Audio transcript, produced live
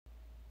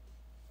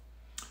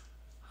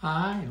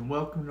Hi, and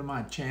welcome to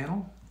my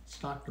channel. It's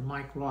Dr.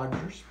 Mike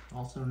Rogers,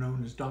 also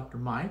known as Dr.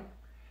 Mike.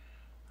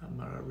 I'm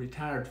a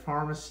retired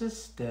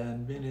pharmacist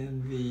and been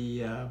in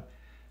the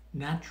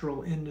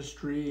natural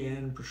industry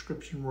and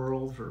prescription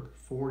world for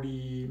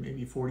 40,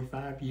 maybe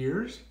 45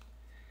 years.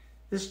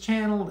 This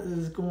channel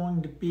is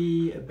going to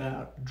be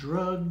about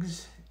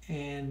drugs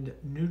and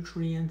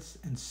nutrients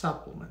and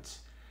supplements.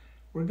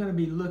 We're going to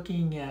be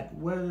looking at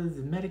whether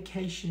the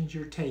medications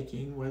you're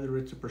taking, whether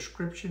it's a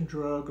prescription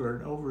drug or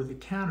an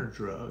over-the-counter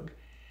drug,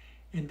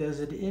 and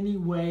does it in any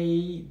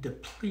way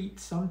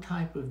deplete some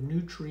type of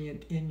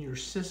nutrient in your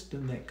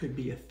system that could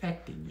be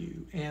affecting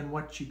you and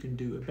what you can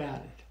do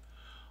about it.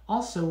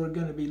 Also, we're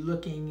going to be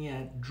looking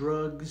at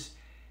drugs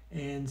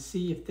and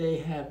see if they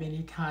have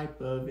any type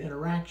of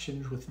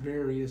interactions with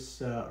various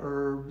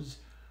herbs,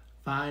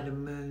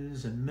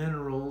 vitamins and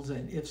minerals,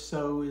 and if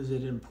so, is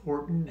it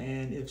important,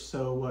 and if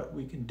so, what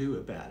we can do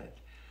about it.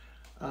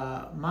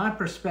 My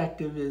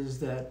perspective is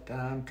that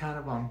I'm kind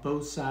of on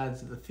both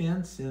sides of the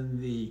fence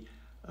in the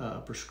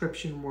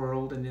prescription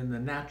world and in the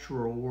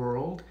natural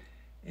world,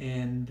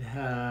 and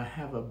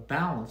have a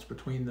balance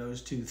between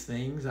those two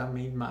things. I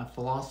mean, my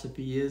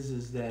philosophy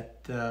is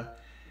that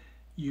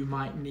you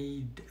might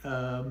need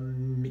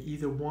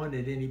either one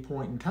at any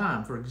point in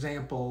time. For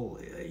example,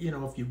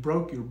 if you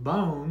broke your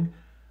bone,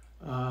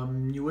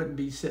 you wouldn't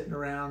be sitting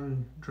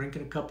around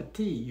drinking a cup of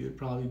tea. You'd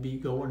probably be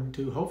going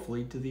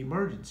hopefully to the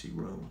emergency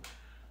room.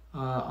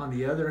 On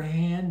the other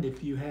hand,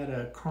 if you had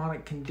a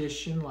chronic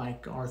condition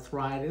like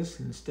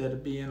arthritis, instead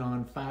of being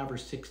on 5 or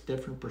 6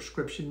 different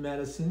prescription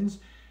medicines,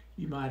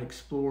 you might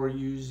explore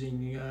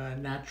using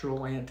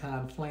natural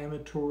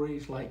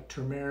anti-inflammatories like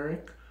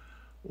turmeric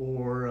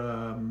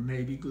or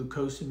maybe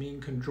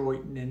glucosamine,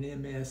 chondroitin, and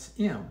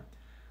MSM.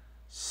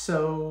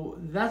 So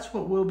that's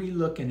what we'll be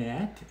looking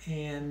at,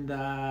 and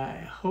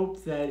I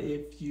hope that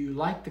if you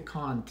like the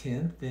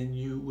content, then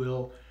you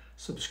will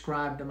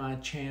subscribe to my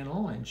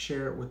channel and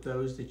share it with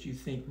those that you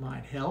think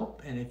might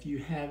help. And if you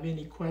have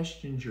any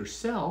questions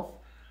yourself,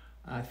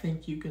 I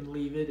think you can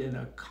leave it in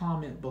a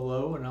comment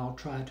below and I'll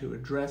try to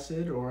address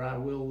it, or I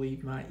will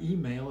leave my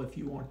email if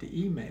you want to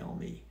email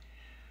me.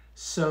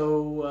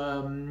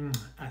 So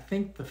I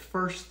think the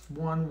first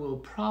one we'll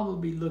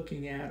probably be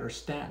looking at are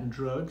statin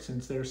drugs,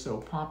 since they're so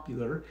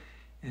popular,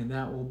 and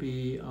that will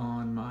be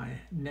on my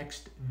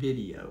next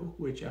video,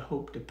 which I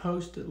hope to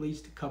post at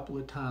least a couple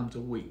of times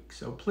a week.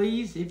 So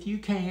please, if you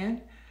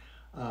can,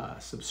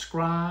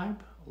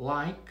 subscribe,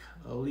 like,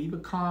 leave a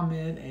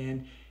comment,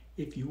 and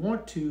if you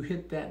want to,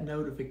 hit that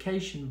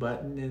notification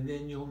button, and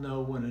then you'll know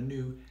when a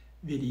new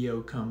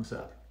video comes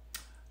up.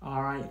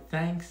 All right,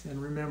 thanks,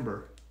 and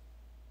remember,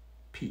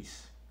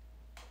 peace.